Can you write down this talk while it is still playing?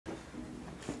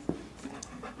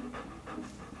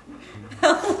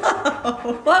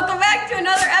Welcome back to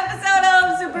another episode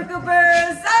of Super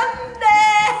Cooper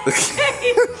Sunday.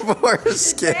 Poor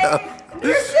Skip.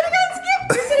 You're sitting on Skip.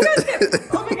 You're sitting on Skip.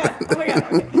 Oh my god. Oh my god.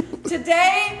 Okay.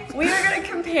 Today we are going to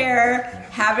compare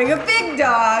having a big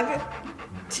dog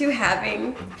to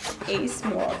having a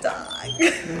small dog.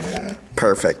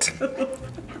 Perfect.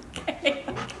 Okay.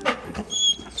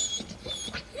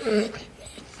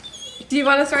 Do you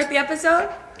want to start the episode?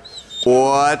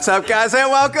 What's up, guys, and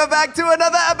welcome back to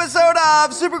another episode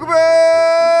of Super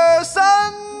Cooper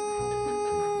Sunday!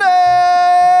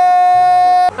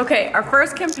 Okay, our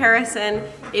first comparison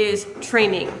is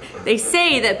training. They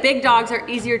say that big dogs are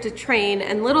easier to train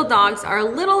and little dogs are a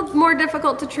little more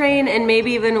difficult to train and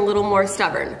maybe even a little more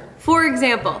stubborn. For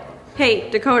example,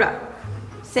 hey, Dakota,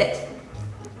 sit.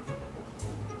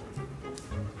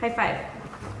 High five.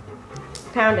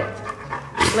 Pound it.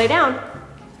 Lay down.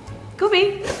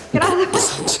 Goofy, get out of the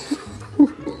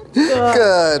way.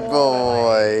 Good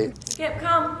boy. Skip,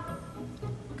 come.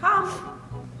 Come.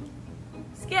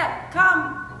 Skip,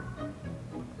 come.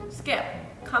 Skip,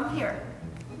 come here.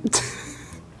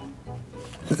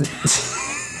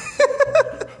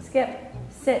 Skip,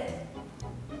 sit.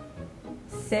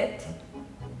 Sit.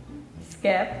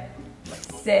 Skip,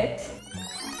 sit.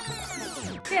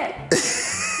 Sit.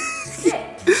 Sit.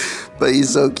 But he's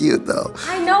so cute, though.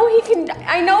 I know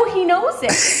he knows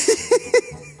it.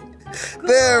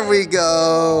 There we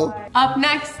go. Up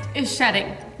next is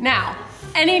shedding. Now,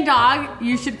 any dog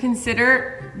you should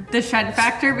consider the shed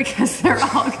factor because they're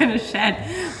all gonna shed.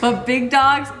 But big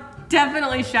dogs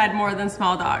definitely shed more than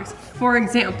small dogs. For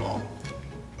example.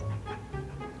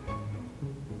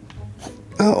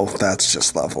 Oh, that's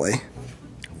just lovely.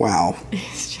 Wow.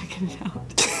 He's checking it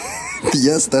out.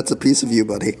 Yes, that's a piece of you,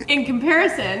 buddy. In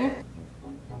comparison,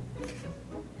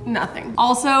 nothing.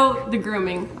 Also, the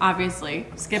grooming, obviously.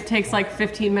 Skip takes like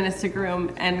 15 minutes to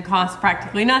groom and costs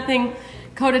practically nothing.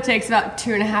 Koda takes about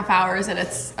 2.5 hours and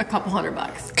it's a couple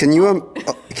 $100. Can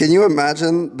you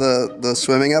imagine the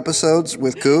swimming episodes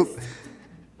with Coop?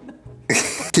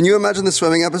 Can you imagine the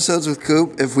swimming episodes with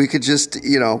Coop if we could just,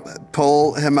 you know,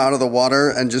 pull him out of the water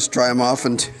and just dry him off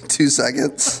in 2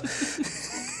 seconds?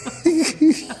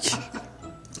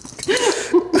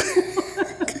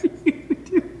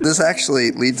 This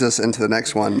actually leads us into the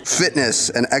next one.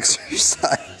 Fitness and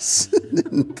exercise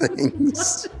and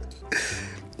things.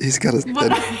 He's got an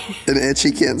itch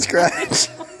he can't scratch.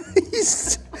 He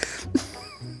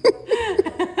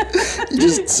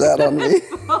just sat on me.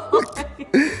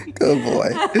 Good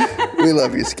boy. We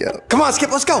love you, Skip. Come on,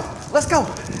 Skip, let's go. Let's go.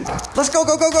 Let's go,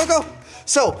 go, go, go, go.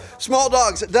 So, small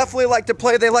dogs definitely like to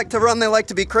play, they like to run, they like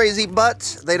to be crazy,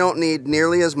 but they don't need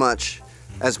nearly as much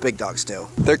as big dogs do.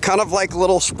 They're kind of like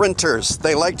little sprinters.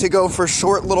 They like to go for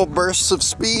short little bursts of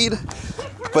speed,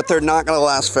 but they're not gonna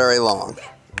last very long.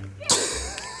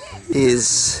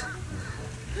 He's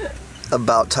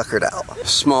about tuckered out.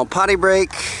 Small potty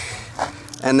break,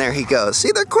 and there he goes.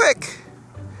 See, they're quick,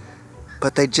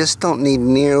 but they just don't need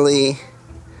nearly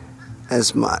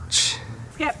as much.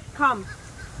 Skip, come.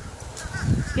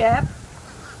 Skip,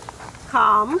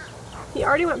 come. He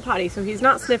already went potty, so he's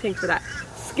not sniffing for that.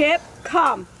 Skip,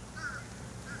 come.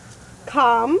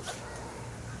 Come.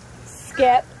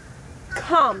 Skip,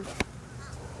 come.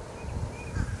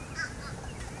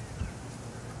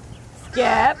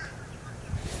 Skip.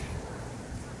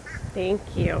 Thank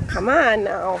you. Come on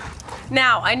now.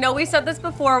 Now, I know we said this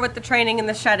before with the training and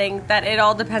the shedding that it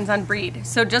all depends on breed.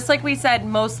 So just like we said,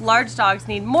 most large dogs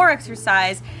need more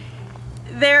exercise.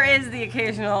 There is the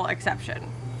occasional exception.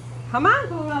 Come on,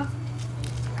 Koda.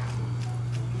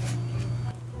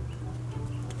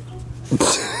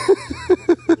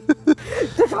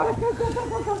 Dakota, go, go, go,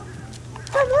 go, go.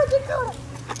 Come on, Dakota.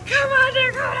 Come on,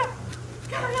 Dakota.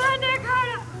 Come on,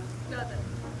 Dakota. Nothing.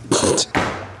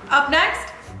 Up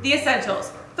next, the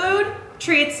essentials. Food,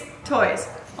 treats, toys.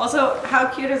 Also, how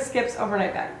cute is Skip's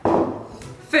overnight bag?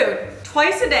 Food.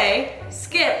 Twice a day,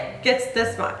 Skip gets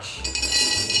this much.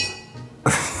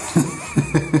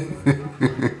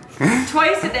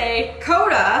 Twice a day,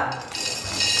 Koda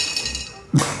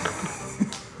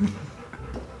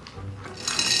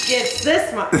gets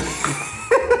this much.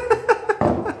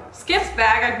 Skip's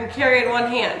bag I can carry in one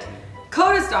hand.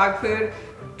 Koda's dog food,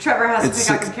 Trevor has to pick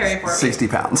up and carry for me. 60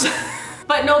 pounds.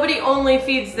 But nobody only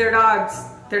feeds their dogs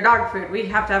their dog food. We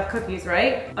have to have cookies,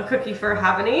 right? A cookie for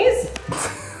Havanese.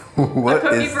 What a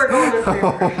cookie for a golden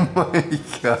retriever. Oh my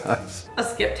gosh. A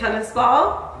Skip tennis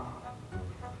ball.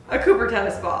 A Cooper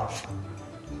tennis ball.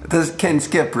 Can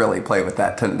Skip really play with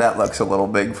that? That looks a little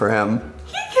big for him.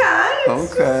 He can.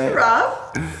 It's okay. Just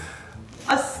rough.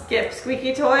 A Skip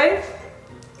squeaky toy.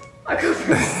 A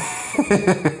Cooper.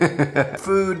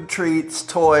 Food, treats,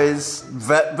 toys,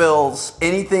 vet bills,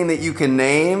 anything that you can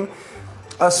name.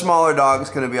 A smaller dog is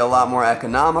going to be a lot more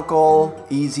economical,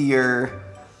 easier.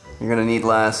 You're going to need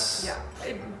less. Yeah.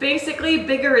 Basically,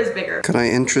 bigger is bigger. Could I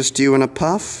interest you in a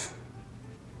puff?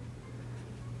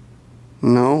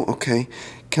 No? Okay.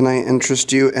 Can I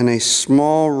interest you in a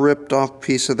small ripped off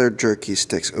piece of their jerky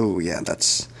sticks? Oh yeah,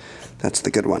 that's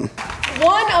the good one.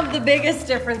 One of the biggest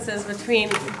differences between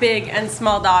big and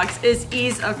small dogs is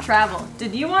ease of travel.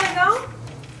 Did you want to go?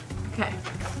 Okay,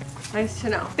 nice to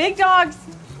know. Big dogs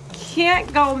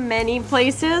can't go many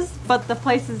places, but the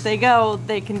places they go,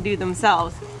 they can do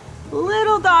themselves.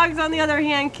 Little dogs, on the other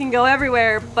hand, can go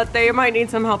everywhere, but they might need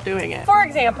some help doing it. For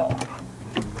example,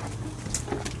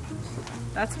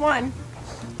 that's one.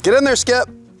 Get in there, Skip.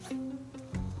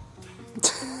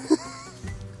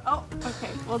 Oh, okay,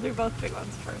 we'll do both big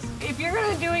ones first. If you're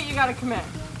gonna do it, you gotta commit.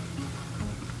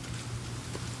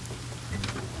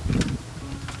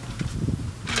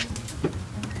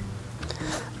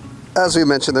 As we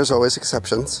mentioned, there's always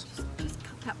exceptions. Just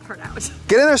cut that part out.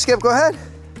 Get in there, Skip, go ahead.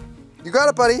 You got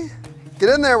it, buddy. Get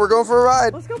in there, we're going for a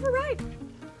ride. Let's go for a ride.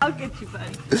 I'll get you,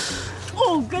 buddy.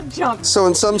 Oh, good jump. So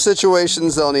in some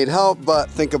situations they'll need help, but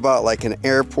think about like an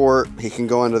airport. He can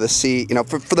go under the seat. You know,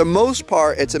 for the most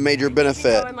part, it's a major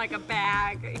benefit. Go in like a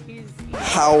bag.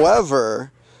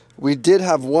 However, we did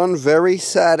have one very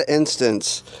sad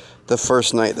instance the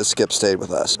first night that Skip stayed with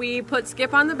us. We put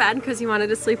Skip on the bed because he wanted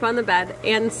to sleep on the bed,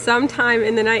 and sometime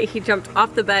in the night he jumped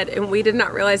off the bed and we did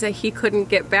not realize that he couldn't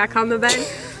get back on the bed.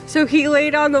 So he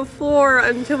laid on the floor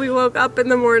until we woke up in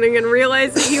the morning and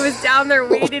realized that he was down there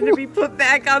waiting to be put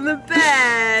back on the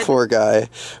bed. Poor guy.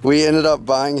 We ended up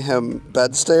buying him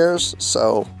bed stairs,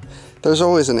 so there's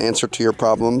always an answer to your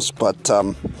problems, but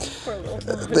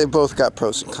they both got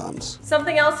pros and cons.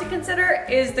 Something else to consider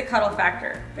is the cuddle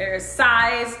factor. There's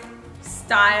size,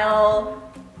 style,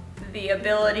 the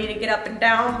ability to get up and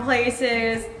down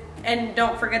places, and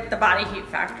don't forget the body heat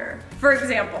factor. For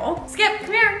example, Skip,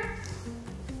 come here.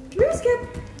 Come here, Skip.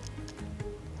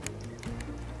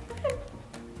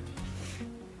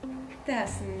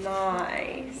 That's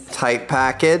nice. Tight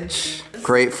package,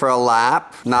 great for a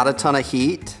lap, not a ton of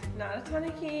heat. Not a ton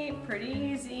of heat, pretty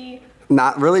easy.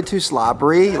 Not really too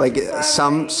slobbery, not like too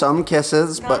slobbery. some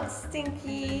kisses, not but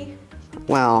stinky.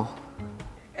 Well.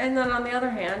 And then on the other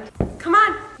hand, come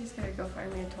on. He's gonna go find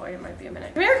me a toy, it might be a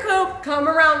minute. Come here, Coop, come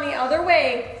around the other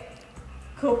way,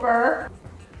 Cooper.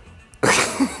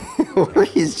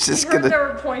 He's just gonna. There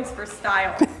were points for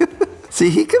style. See,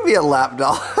 he could be a lap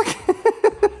dog.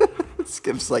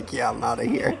 Skip's like, yeah, I'm out of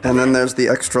here. And then there's the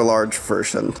extra large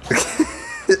version.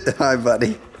 Hi,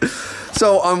 buddy.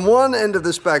 So on one end of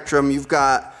the spectrum, you've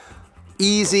got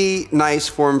easy, nice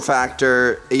form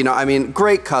factor. You know, I mean,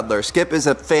 great cuddler. Skip is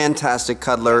a fantastic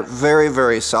cuddler, very,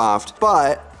 very soft,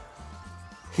 but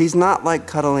he's not like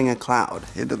cuddling a cloud.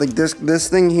 Like this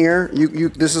thing here,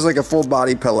 this is like a full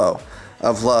body pillow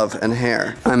of love and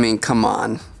hair. I mean, come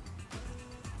on.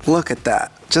 Look at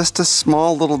that. Just a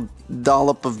small little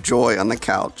dollop of joy on the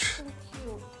couch.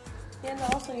 So cute. And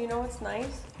also, you know what's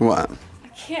nice? What? I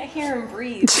can't hear him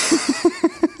breathe.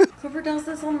 Cooper does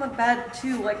this on the bed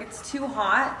too. Like, it's too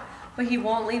hot, but he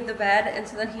won't leave the bed, and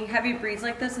so then he heavy breathes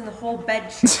like this and the whole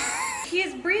bed shakes.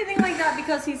 He's breathing like that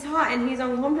because he's hot and he's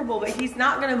uncomfortable, but he's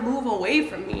not gonna move away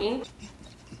from me.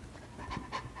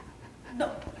 No.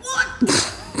 What?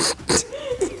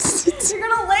 You're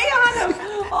gonna lay on him.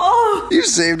 Oh. You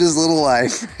saved his little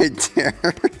life right there.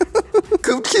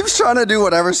 Coop keeps trying to do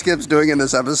whatever Skip's doing in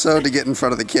this episode to get in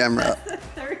front of the camera.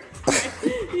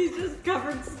 He's just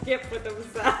covered Skip with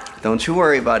himself. Don't you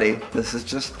worry, buddy. This is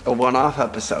just a one-off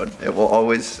episode. It will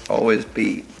always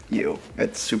be you.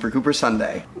 It's Super Cooper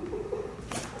Sunday.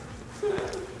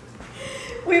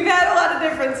 We've had a lot of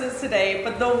differences today,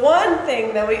 but the one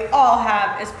thing that we all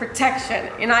have is protection.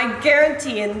 And I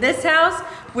guarantee in this house,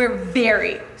 we're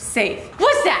very safe.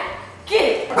 What's that? Get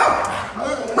it!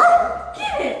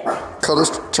 Get it!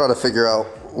 Koda's trying to figure out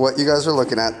what you guys are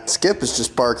looking at. Skip is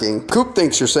just barking. Coop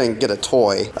thinks you're saying get a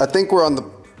toy. I think we're on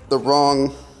the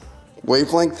wrong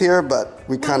wavelength here, but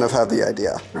we kind of have the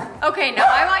idea. Okay, now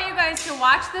I want you guys to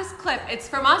watch this clip. It's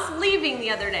from us leaving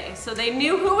the other day. So they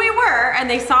knew who we were and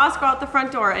they saw us go out the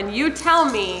front door, and you tell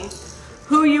me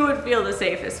who you would feel the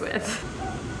safest with.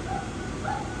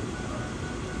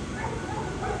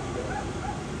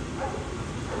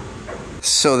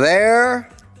 So there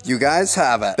you guys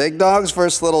have it. Big dogs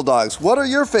versus little dogs. What are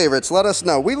your favorites? Let us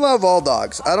know. We love all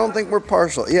dogs. I don't think we're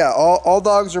partial. Yeah, all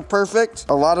dogs are perfect.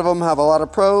 A lot of them have a lot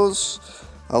of pros.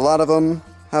 A lot of them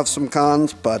have some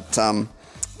cons, but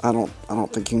I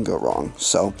don't think you can go wrong.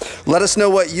 So let us know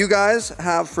what you guys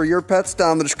have for your pets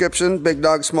down in the description. Big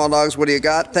dogs, small dogs, what do you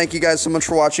got? Thank you guys so much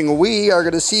for watching. We are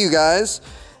going to see you guys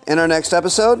in our next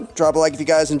episode. Drop a like if you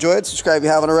guys enjoyed. Subscribe if you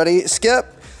haven't already. Skip,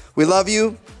 we love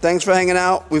you. Thanks for hanging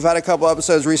out. We've had a couple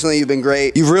episodes recently. You've been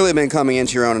great. You've really been coming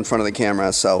into your own in front of the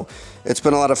camera. So it's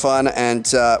been a lot of fun. And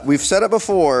we've said it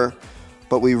before,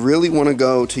 but we really want to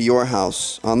go to your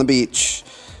house on the beach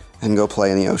and go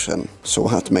play in the ocean. So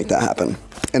we'll have to make that happen.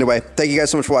 Anyway, thank you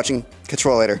guys so much for watching. Catch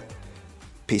you all later.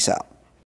 Peace out.